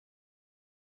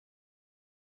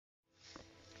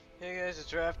Hey guys,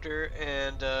 it's Raptor,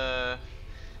 and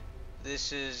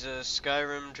this is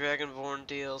Skyrim Dragonborn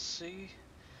DLC.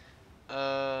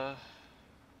 Uh,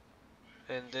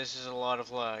 and this is a lot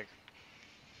of lag.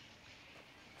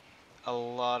 A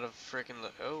lot of freaking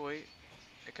oh wait,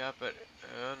 it got better.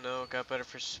 Oh no, it got better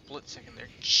for a split second there.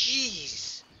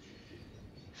 Jeez!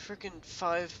 Freaking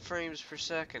 5 frames per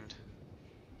second.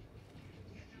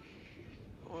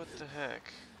 What the heck?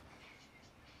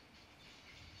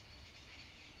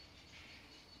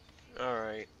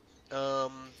 Alright.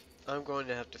 I'm going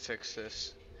to have to fix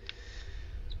this.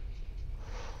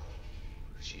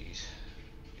 Jeez.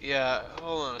 Yeah,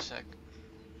 hold on a sec.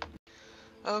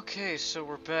 Okay, so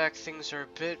we're back. Things are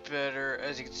a bit better.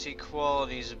 As you can see,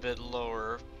 quality's a bit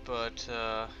lower, but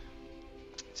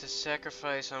it's a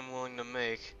sacrifice I'm willing to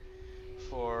make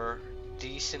for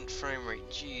decent frame rate.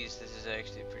 Jeez, this is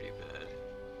actually pretty bad.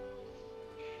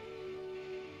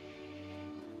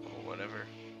 Oh, whatever.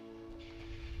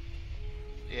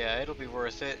 Yeah, it'll be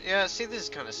worth it. Yeah, see, this is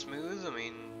kind of smooth. I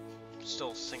mean,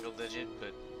 still single digit,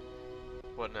 but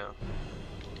what now?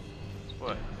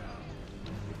 What?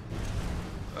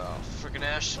 Oh, freaking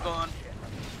ash spawn.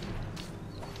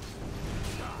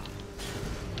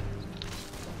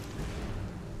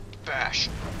 Bash.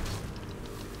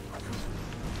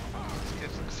 This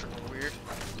guy's looking freaking weird.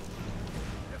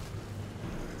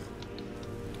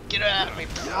 Get out of me,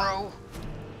 bro!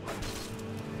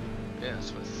 Yeah,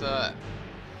 that's what I thought.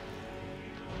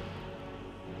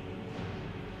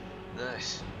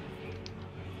 Nice.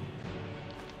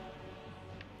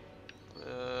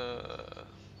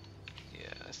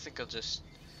 Yeah, I think I'll just...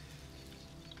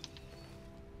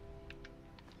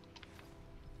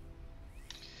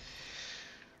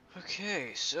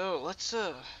 Okay, so let's,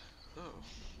 oh,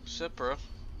 what's up, bro?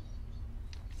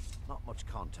 Not much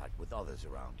contact with others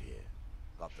around here.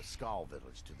 Got the Squall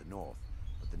village to the north,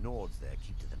 but the Nords there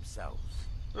keep to themselves.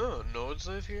 Oh, Nodes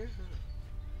live here?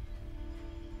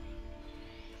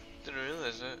 Didn't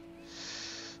realize that.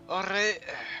 Alright,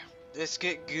 let's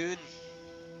get good.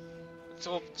 Let's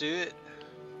all do it.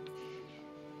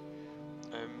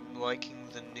 I'm liking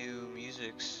the new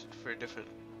musics for different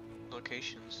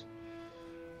locations.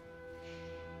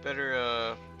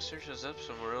 Better search those up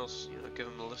somewhere else, you know, give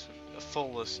them a listen, a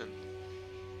full listen.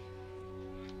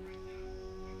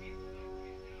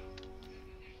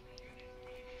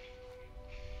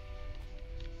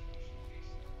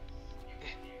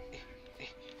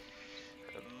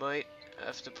 I might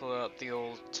have to pull out the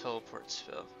old teleport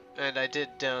spell. And I did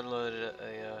download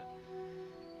a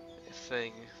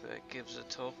thing that gives a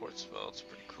teleport spell, it's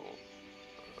pretty cool.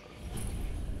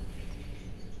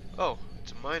 Oh,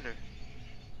 it's a miner.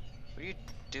 What are you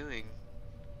doing?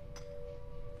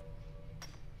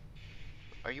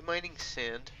 Are you mining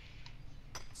sand?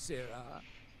 Sarah.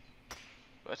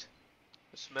 What?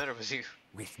 What's the matter with you?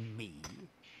 With me?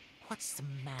 What's the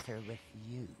matter with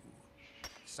you?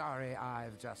 Sorry,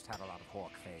 I've just had a lot of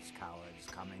hawk-faced cowards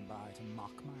coming by to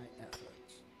mock my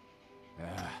efforts.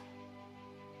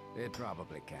 It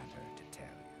probably can't hurt to tell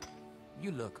you.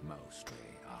 You look mostly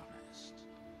honest.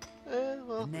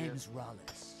 Well, the name's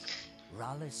Rollis.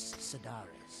 Rollis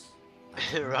Sedaris.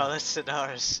 Rollis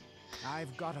Sedaris.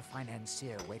 I've got a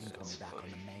financier waiting for me back on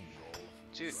the mainland.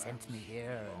 Dude. Sent me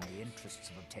here in the interests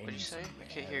of obtaining What'd you say? some I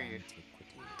can't hear you.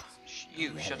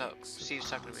 antiquities. Shut up. Steve's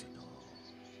talking to me.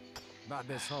 But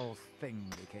this whole thing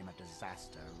became a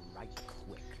disaster right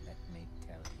quick, let me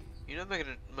tell you. You're not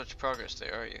making much progress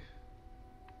there, are you?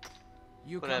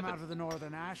 You What come happened? out of the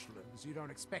northern ashlands, you don't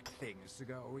expect things to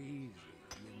go easy,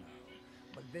 you know.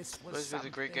 But this was Must be the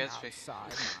something Great Gatsby. outside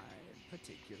my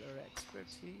particular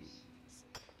expertise.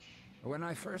 When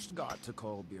I first got to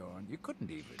Kolbjorn, you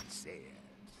couldn't even see it.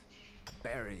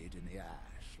 Buried in the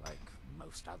ash, like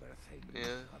most other things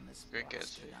Yeah, on this Great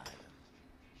blasted Gatsby. island.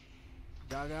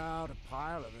 Dug out a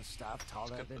pile of the stuff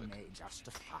taller good than book. me just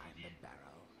to find the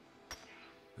barrel.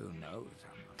 Who knows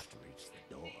how much to reach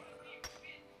the door.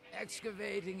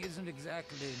 Excavating isn't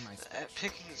exactly my specialty.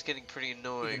 Picking is getting pretty Even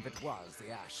annoying. if it was, the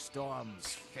ash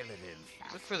storms fill it in You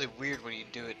fast. look really weird when you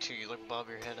do it too. You like bob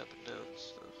your head up and down and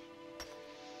stuff.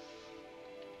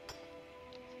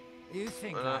 You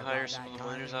think Why I not hire got some that of the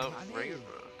kind miners of out money? of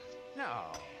Ragnarok? No,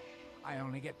 I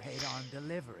only get paid on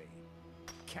delivery.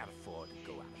 Can't afford to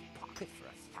go out of pocket for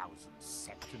 1,000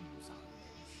 septims on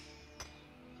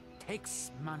this.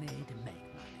 Takes money to make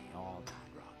money, all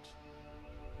that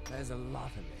rot. There's a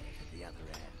lot of it at the other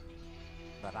end,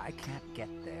 but I can't get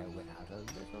there without a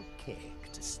little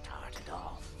kick to start it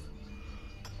off.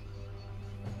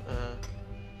 Huh.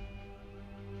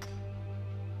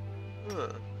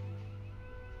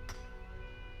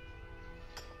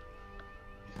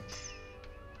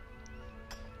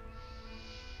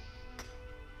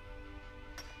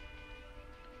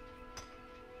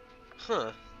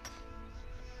 Huh.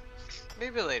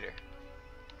 Maybe later.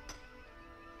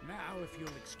 Now, if you'll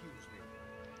excuse me.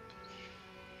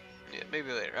 Yeah,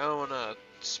 maybe later. I don't want to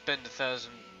spend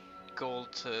 1,000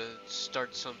 gold to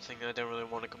start something I don't really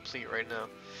want to complete right now.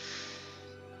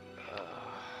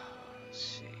 Let's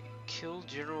see. Kill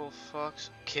General Fox.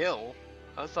 Kill?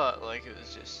 I thought like it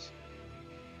was just.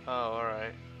 Oh,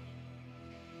 alright.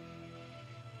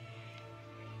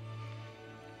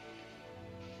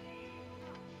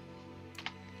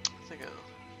 I think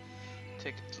I'll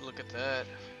take a look at that.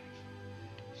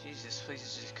 Jesus, this place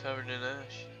is just covered in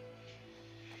ash.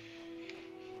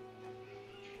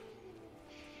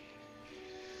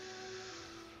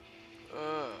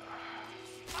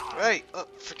 Right! Oh,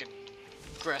 freaking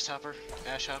grasshopper,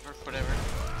 ashhopper, whatever.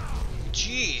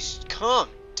 Jeez, calm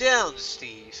down,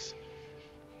 Steve.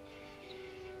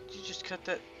 You just cut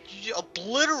that. You just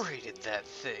obliterated that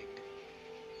thing.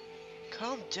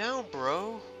 Calm down,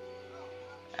 bro.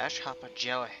 Ashhopper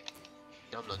jelly.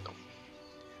 Nom nom nom.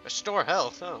 Restore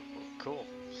health. Oh, cool.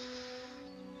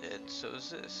 And so is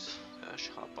this.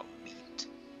 Ashhopper meat.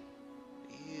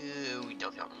 Ew,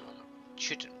 nom nom nom.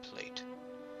 Chitin plate.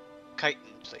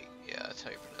 Chitin plate. Yeah, that's how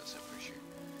you pronounce it, for sure.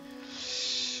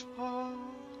 Oh,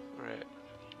 alright.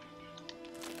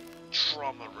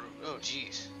 Trauma room. Oh,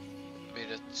 jeez. Made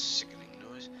a sickening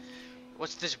noise.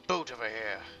 What's this boat over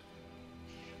here?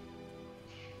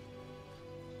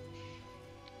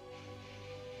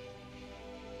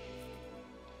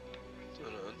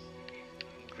 Hold on.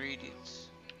 Ingredients.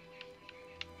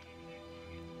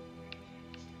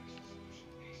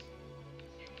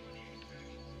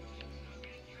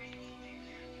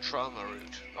 Trauma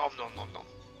root. Nom nom nom nom.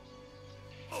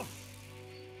 Oh.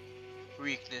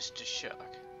 Weakness to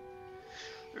shock.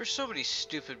 There's so many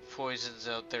stupid poisons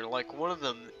out there. Like, one of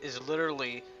them is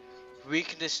literally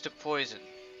weakness to poison.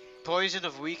 Poison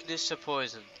of weakness to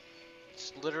poison.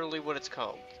 It's literally what it's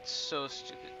called. It's so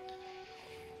stupid.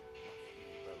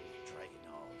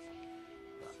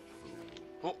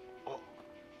 Oh, oh.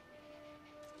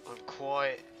 I'm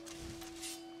quiet.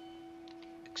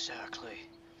 Exactly.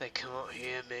 They can't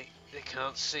hear me. They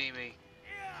can't see me.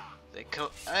 They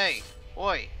can't. Hey!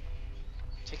 Oi!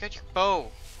 Take out your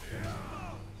bow!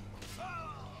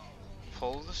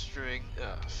 Pull the string.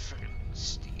 Ah, friggin'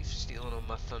 Steve stealing on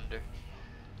my thunder.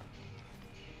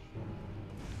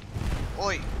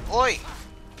 Oi! Oi!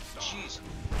 Jeez.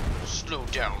 Slow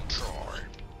down, Troy.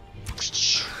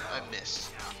 I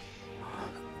missed.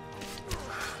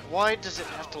 Why does it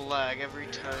have to lag every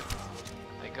time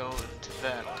I go into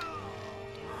battle?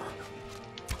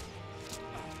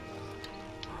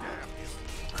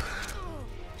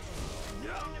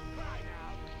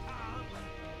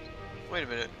 Wait a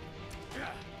minute.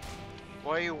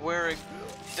 Why are you wearing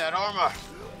that armor?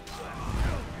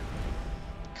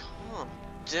 Calm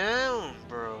down,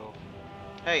 bro.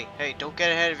 Hey, hey, don't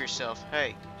get ahead of yourself.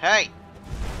 Hey, hey!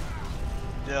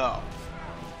 No.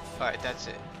 Alright, that's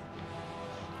it.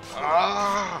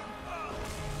 Ah!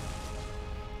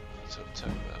 That's what I'm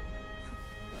talking about.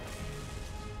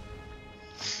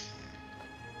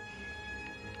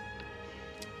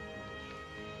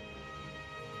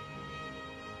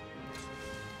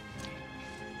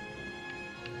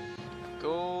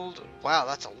 Gold. Wow,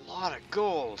 that's a lot of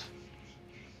gold.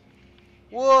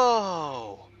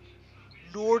 Whoa!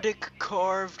 Nordic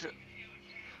carved.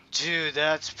 Dude,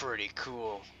 that's pretty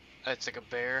cool. That's like a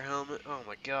bear helmet. Oh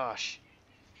my gosh.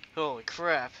 Holy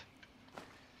crap.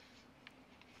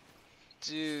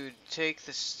 Dude, take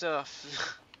the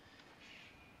stuff.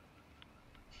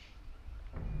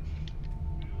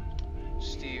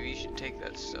 Steve, you should take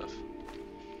that stuff.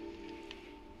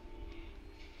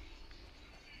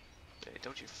 Hey,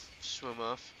 don't you swim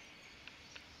off.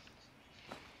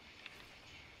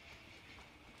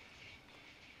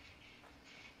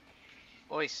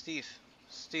 Oi, Steve.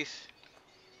 Steve.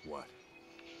 What?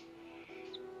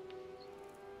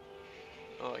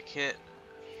 Oh, I can't.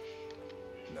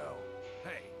 No.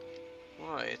 Hey,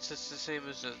 Why? It's just the same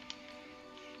as a...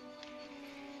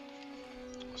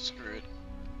 Oh, screw it.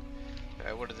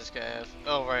 Alright, what did this guy have?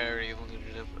 Oh, right, I already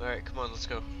looted him. Alright, come on, let's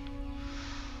go.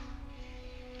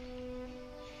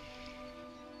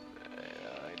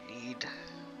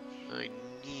 I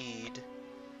need...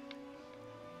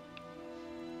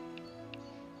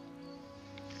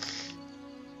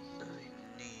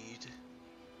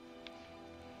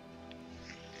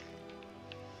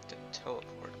 to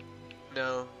teleport.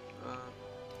 No.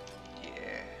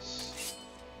 Yes.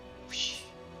 Whoosh.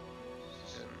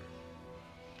 Zoom.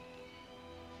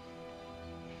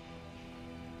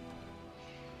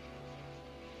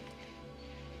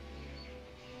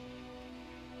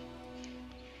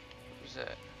 What was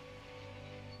that?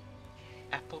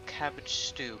 Purple cabbage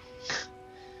stew.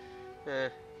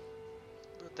 Not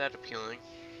that appealing,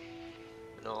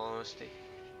 in all honesty.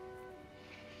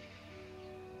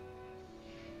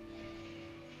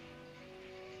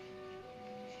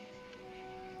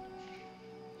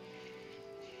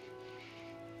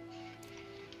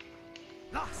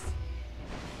 Lost!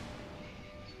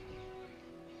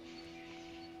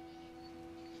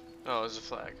 Oh, it was a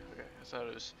flag. Okay, I thought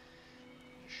it was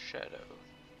shadow.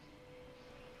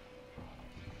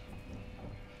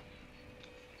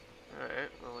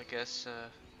 Alright, well I guess,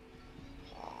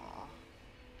 aw.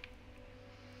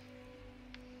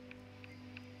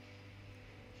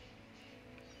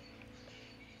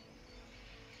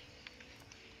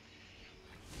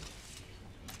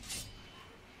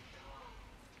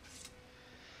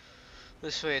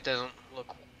 This way it doesn't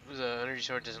look, the energy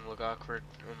sword doesn't look awkward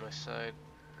on my side.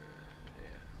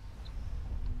 Yeah.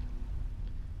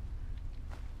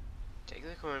 Take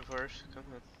the coin first, come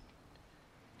on.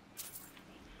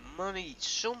 Money,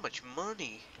 so much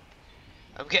money.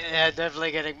 I'm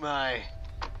definitely getting my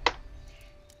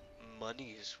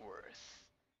money's worth.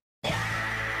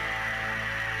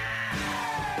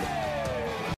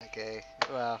 Okay,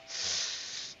 well.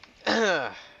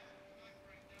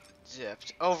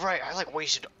 Zipped. Oh right, I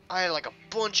had like a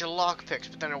bunch of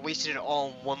lockpicks, but then I wasted it all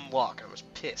in one lock. I was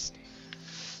pissed.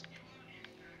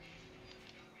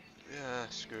 Yeah,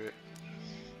 screw it.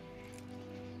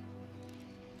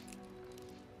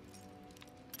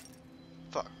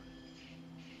 Fuck.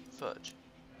 Fudge.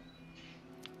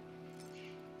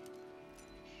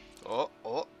 Oh,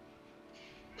 oh.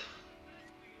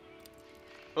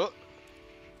 Oh.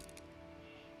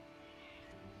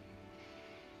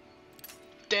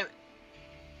 Damn it.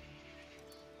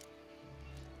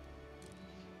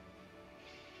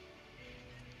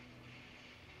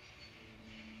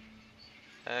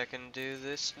 I can do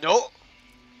this. No!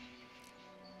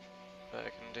 I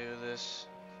can do this.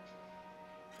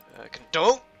 I can.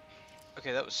 Don't!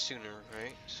 Okay, that was sooner,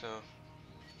 right? So.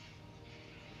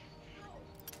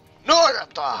 No,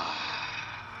 Raptor!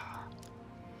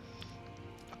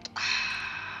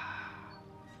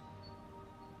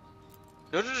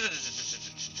 No, I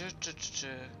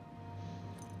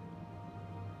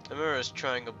remember I was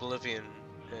trying Oblivion,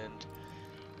 and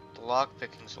the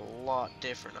lockpicking's a lot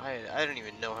different. I didn't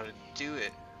even know how to do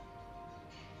it.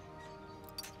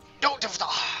 Don't!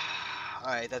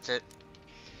 Alright, that's it.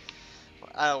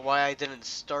 Why I didn't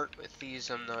start with these,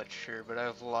 I'm not sure, but I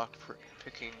have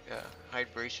lockpicking,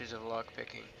 hide bracers of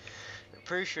lockpicking. I'm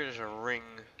pretty sure there's a ring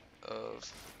of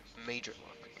major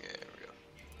lockpicking. Yeah, there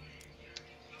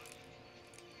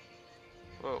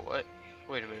we go. Whoa, what?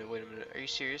 Wait a minute, are you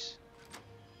serious?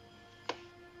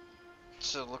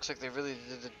 So it looks like they really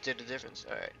did a difference.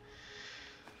 Alright.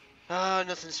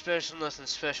 Nothing special, nothing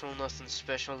special, nothing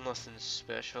special, nothing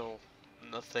special,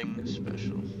 nothing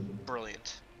special.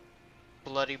 Brilliant.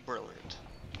 Bloody brilliant.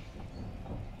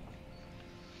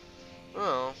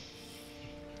 Well,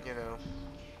 you know,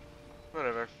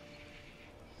 whatever.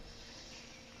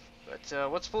 But,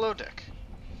 what's below deck?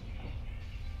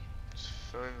 Let's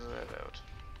find that out.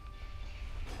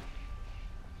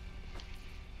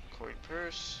 Coin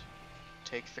purse.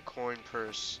 Take the coin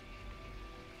purse.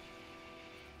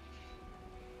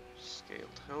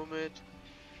 Scaled helmet.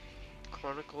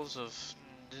 Chronicles of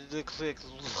the click.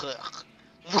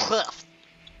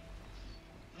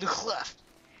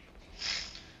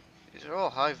 These are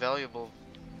all high valuable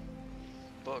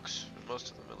books, most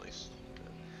of them at least.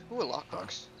 Ooh, a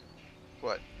lockbox.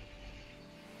 What?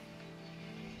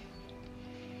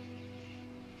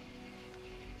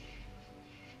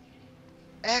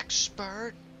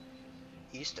 Expert!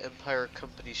 East Empire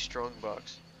Company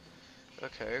Strongbox.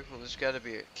 Okay, well there's gotta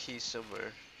be a key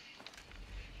somewhere.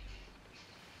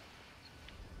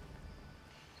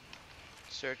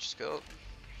 Search skeleton.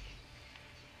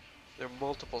 There are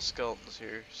multiple skeletons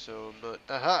here, so I'm not.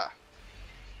 Aha!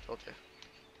 Told you.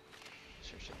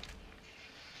 Search it.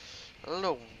 I don't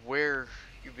know where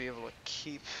you'd be able to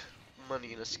keep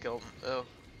money in a skeleton. Oh.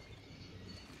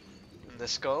 In the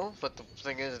skull? But the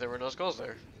thing is, there were no skulls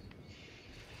there.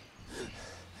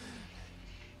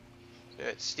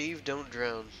 Yeah, Steve, don't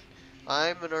drown.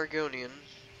 I'm an Argonian.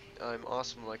 I'm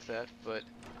awesome like that, but...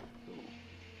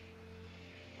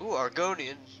 Ooh,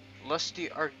 Argonian. Lusty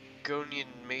Argonian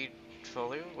maid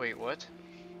folio? Wait, what?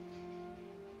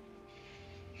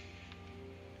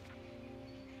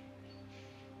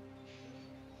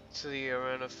 To the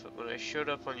arena when I showed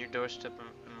up on your doorstep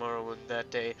in tomorrow and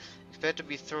that day. Expect to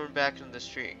be thrown back into the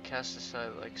street and cast aside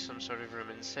like some sort of room.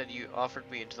 Instead, you offered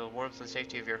me into the warmth and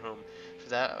safety of your home. For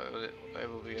that, I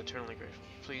will be eternally grateful.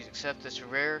 Please accept this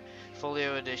rare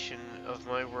folio edition of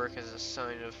my work as a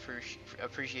sign of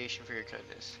appreciation for your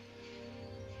kindness.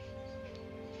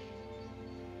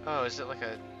 Oh, is it like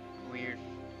a weird...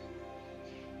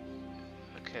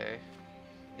 Okay.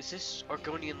 Is this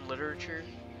Argonian literature?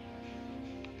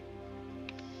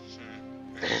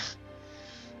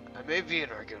 I may be an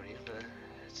Argonian, but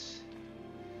it's...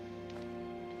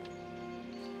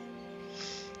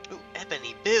 Ooh,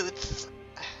 ebony boots!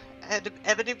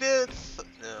 Ebony boots!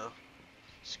 No.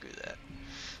 Screw that.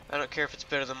 I don't care if it's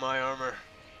better than my armor.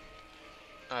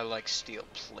 I like steel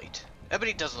plate.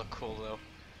 Ebony does look cool, though.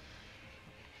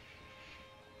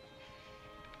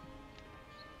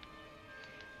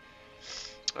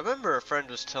 I remember a friend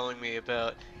was telling me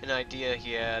about an idea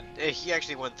he had. He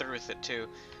actually went through with it too.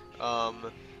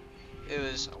 It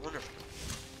was, I wonder if...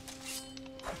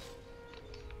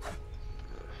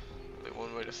 only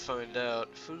one way to find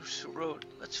out. Foos Road.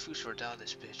 Let's Foos Road down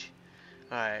this bitch.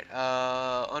 Alright,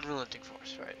 Unrelenting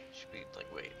Force, right. Should be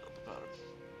like wait on the bottom.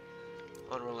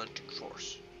 Unrelenting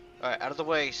Force. Alright, out of the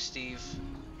way, Steve.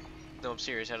 No, I'm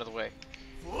serious, out of the way.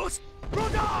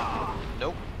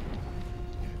 Nope.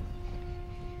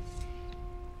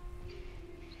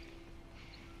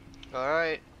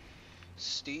 Alright,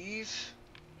 Steve.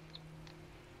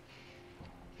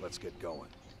 Let's get going.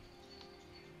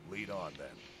 Lead on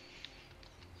then.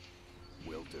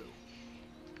 Will do.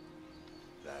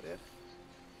 That it?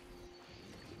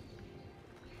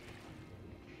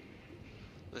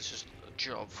 This is a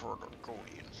job for an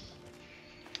Argonian.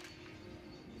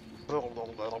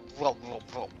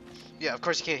 Yeah, of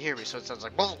course you can't hear me, so it sounds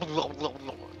like... Oh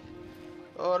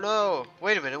no!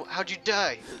 Wait a minute, how'd you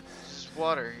die? This is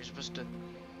water, you're supposed to...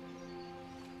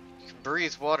 You can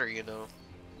breathe water, you know.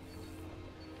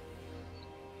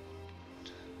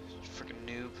 Freaking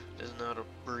noob, doesn't know how to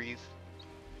breathe.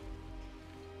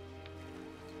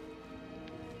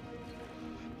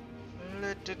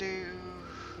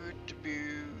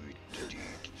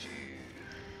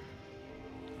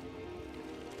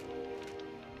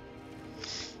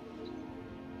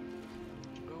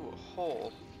 Ooh, a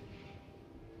hole.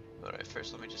 Alright,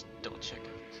 first let me just double check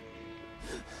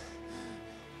it.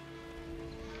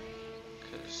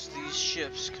 Because these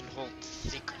ships can hold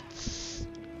secrets.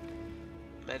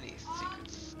 Many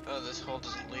secrets. Oh, this hole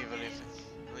doesn't lead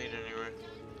anywhere.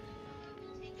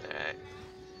 Alright.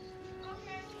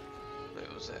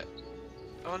 What was that?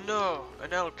 Oh no!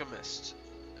 An alchemist!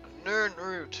 A Nern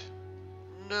root!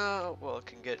 No! Well, it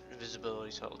can get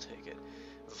invisibility, so I'll take it.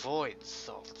 Void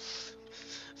salts!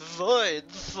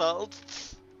 Void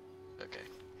salts! Okay.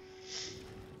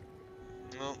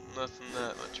 Well, nothing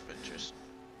that much of interest.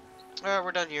 Alright,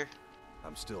 we're done here.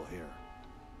 I'm still here.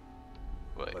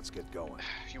 Wait. Let's get going.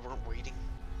 You weren't waiting?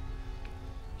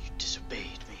 You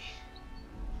disobeyed me.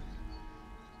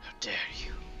 How dare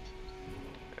you?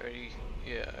 I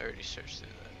already searched through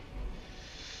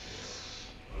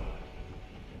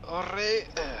that. Alright,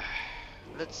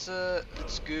 let's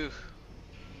go.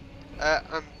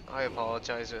 I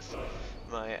apologize with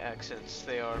my accents.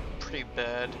 They are pretty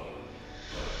bad.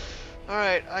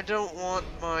 Alright, I don't want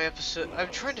my episode... I'm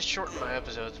trying to shorten my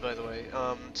episodes, by the way.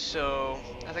 So,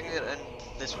 I think I'm gonna end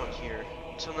this one here.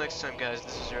 Until next time, guys,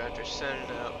 this is Raptor,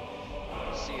 signing out.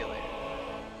 See you later.